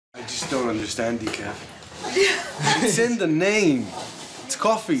I just don't understand decaf. It's in the name. It's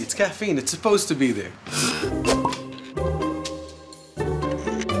coffee, it's caffeine, it's supposed to be there.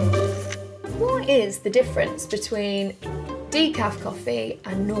 What is the difference between decaf coffee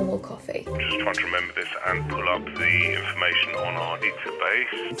and normal coffee? I'm just trying to remember this and pull up the information on our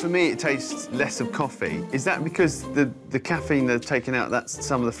database. For me, it tastes less of coffee. Is that because the caffeine they're taking out, that's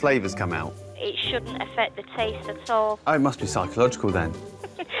some of the flavours come out? It shouldn't affect the taste at all. Oh, it must be psychological then.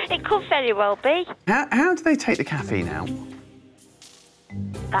 It could very well be. How do they take the caffeine out?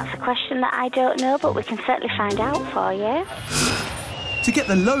 That's a question that I don't know, but we can certainly find out for you. To get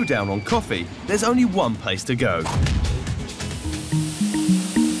the lowdown on coffee, there's only one place to go.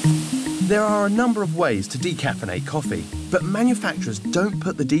 There are a number of ways to decaffeinate coffee, but manufacturers don't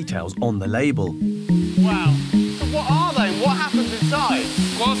put the details on the label. Wow. So what are they? What happens inside?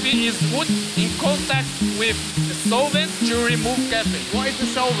 Coffee is put in contact with the solvent to remove caffeine. What is the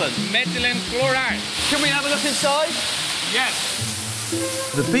solvent? Methylene chloride. Can we have a look inside? Yes.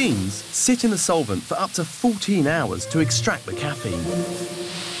 The beans sit in the solvent for up to 14 hours to extract the caffeine.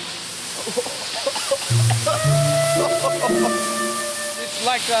 It's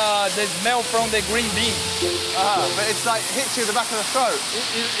like the smell from the green bean. But it's like hits you in the back of the throat.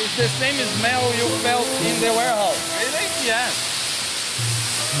 It's the same smell you felt in the warehouse. Really? Yes.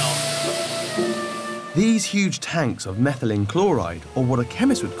 These huge tanks of methylene chloride, or what a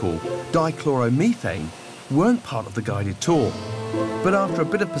chemist would call dichloromethane, weren't part of the guided tour. But after a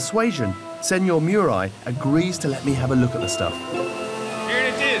bit of persuasion, Senor Murai agrees to let me have a look at the stuff. Here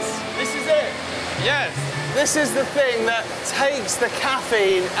it is. This is it? Yes. This is the thing that takes the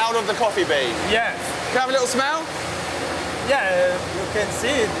caffeine out of the coffee bean. Yes. Can I have a little smell? Yeah, you can see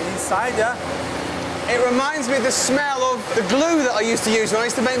it inside, yeah. It reminds me of the smell of the glue that I used to use when I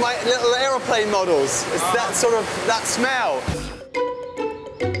used to make my little aeroplane models. It's that sort of, that smell.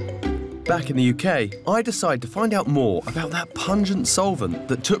 Back in the UK, I decided to find out more about that pungent solvent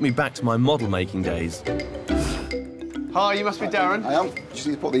that took me back to my model-making days. Hi, you must be Darren. I am. Just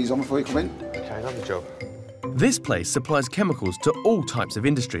need to put these on before you come in. OK, lovely job. This place supplies chemicals to all types of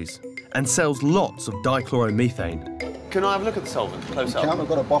industries and sells lots of dichloromethane. Can I have a look at the solvent close up? I've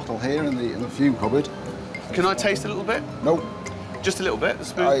got a bottle here in the fume cupboard. Can I taste a little bit? No. Just a little bit, a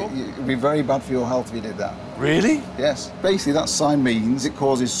spoonful? It would be very bad for your health if you did that. Really? Yes. Basically, that sign means it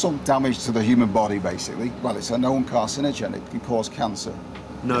causes some damage to the human body, basically. Well, it's a known carcinogen. It can cause cancer.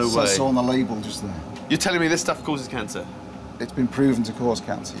 No way. It says so on the label just there. You're telling me this stuff causes cancer? It's been proven to cause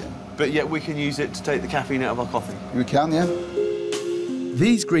cancer, yeah. But yet we can use it to take the caffeine out of our coffee? We can, yeah.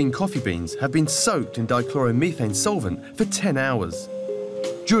 These green coffee beans have been soaked in dichloromethane solvent for 10 hours.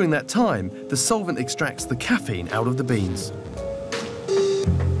 During that time, the solvent extracts the caffeine out of the beans.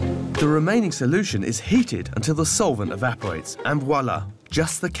 The remaining solution is heated until the solvent evaporates, and voila,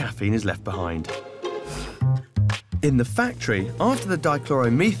 just the caffeine is left behind. In the factory, after the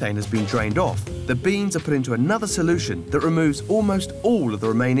dichloromethane has been drained off, the beans are put into another solution that removes almost all of the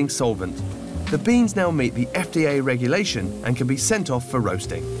remaining solvent. The beans now meet the FDA regulation and can be sent off for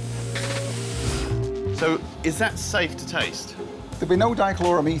roasting. So, is that safe to taste? There'll be no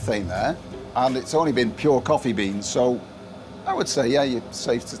dichloromethane there, and it's only been pure coffee beans, so I would say, yeah, you're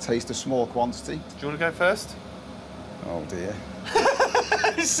safe to taste a small quantity. Do you want to go first? Oh, dear.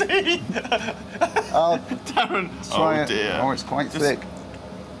 See? Darren. Try Oh, it. dear. Oh, it's quite thick.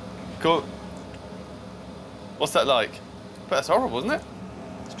 Cool. What's that like? But that's horrible, isn't it?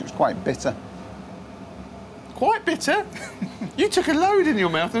 It's quite bitter. Quite bitter? You took a load in your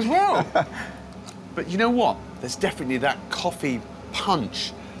mouth as well. But you know what? There's definitely that coffee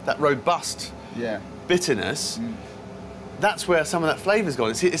punch, that robust bitterness. Mm. That's where some of that flavour's gone.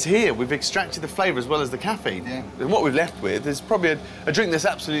 It's here. We've extracted the flavour as well as the caffeine. Yeah. And what we've left with is probably a drink that's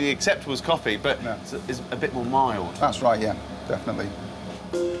absolutely acceptable as coffee, but is a bit more mild. That's right, yeah, definitely.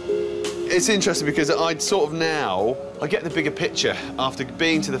 It's interesting because I get the bigger picture. After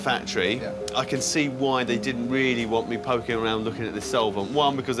being to the factory, I can see why they didn't really want me poking around looking at this solvent.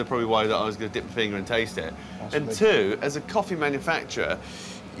 One, because they're probably worried that I was going to dip my finger and taste it. Possibly. And two, as a coffee manufacturer,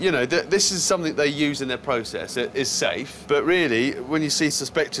 you know, this is something they use in their process. It is safe, but really, when you see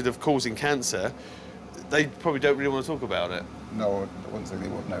suspected of causing cancer, they probably don't really want to talk about it. No, I wouldn't think they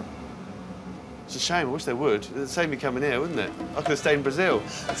would, no. It's a shame, I wish they would. It'd save me coming here, wouldn't it? I could have stayed in Brazil.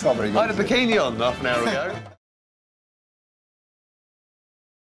 It's not very good. I had a bikini on half an hour ago.